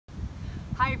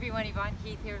Hi everyone, Yvonne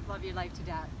Keith here with Love Your Life to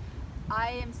Death. I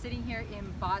am sitting here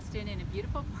in Boston in a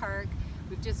beautiful park.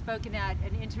 We've just spoken at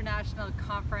an international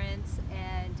conference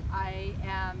and I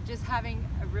am just having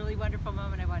a really wonderful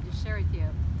moment I wanted to share with you.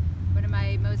 One of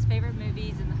my most favorite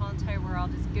movies in the whole entire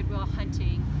world is Good Will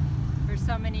Hunting, for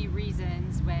so many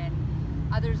reasons, when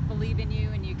others believe in you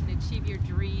and you can achieve your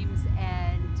dreams. And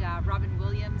Robin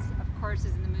Williams, of course,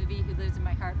 is in the movie, who lives in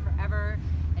my heart forever.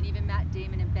 And even Matt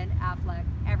Damon and Ben Affleck,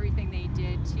 everything they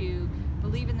did to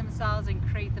believe in themselves and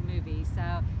create the movie.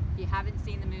 So if you haven't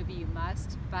seen the movie, you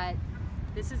must. But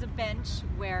this is a bench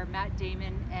where Matt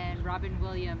Damon and Robin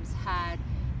Williams had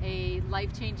a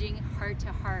life-changing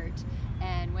heart-to-heart.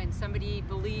 And when somebody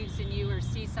believes in you or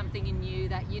sees something in you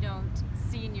that you don't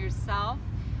see in yourself,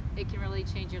 it can really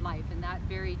change your life. And that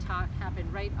very talk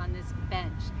happened right on this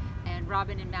bench. And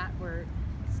Robin and Matt were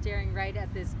staring right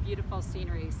at this beautiful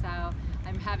scenery. So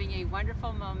I'm having a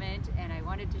wonderful moment and I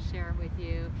wanted to share it with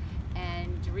you.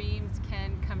 And dreams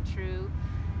can come true.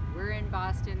 We're in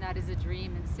Boston, that is a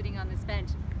dream, and sitting on this bench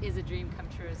is a dream come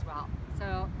true as well.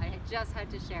 So I just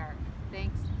had to share.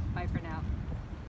 Thanks, bye for now.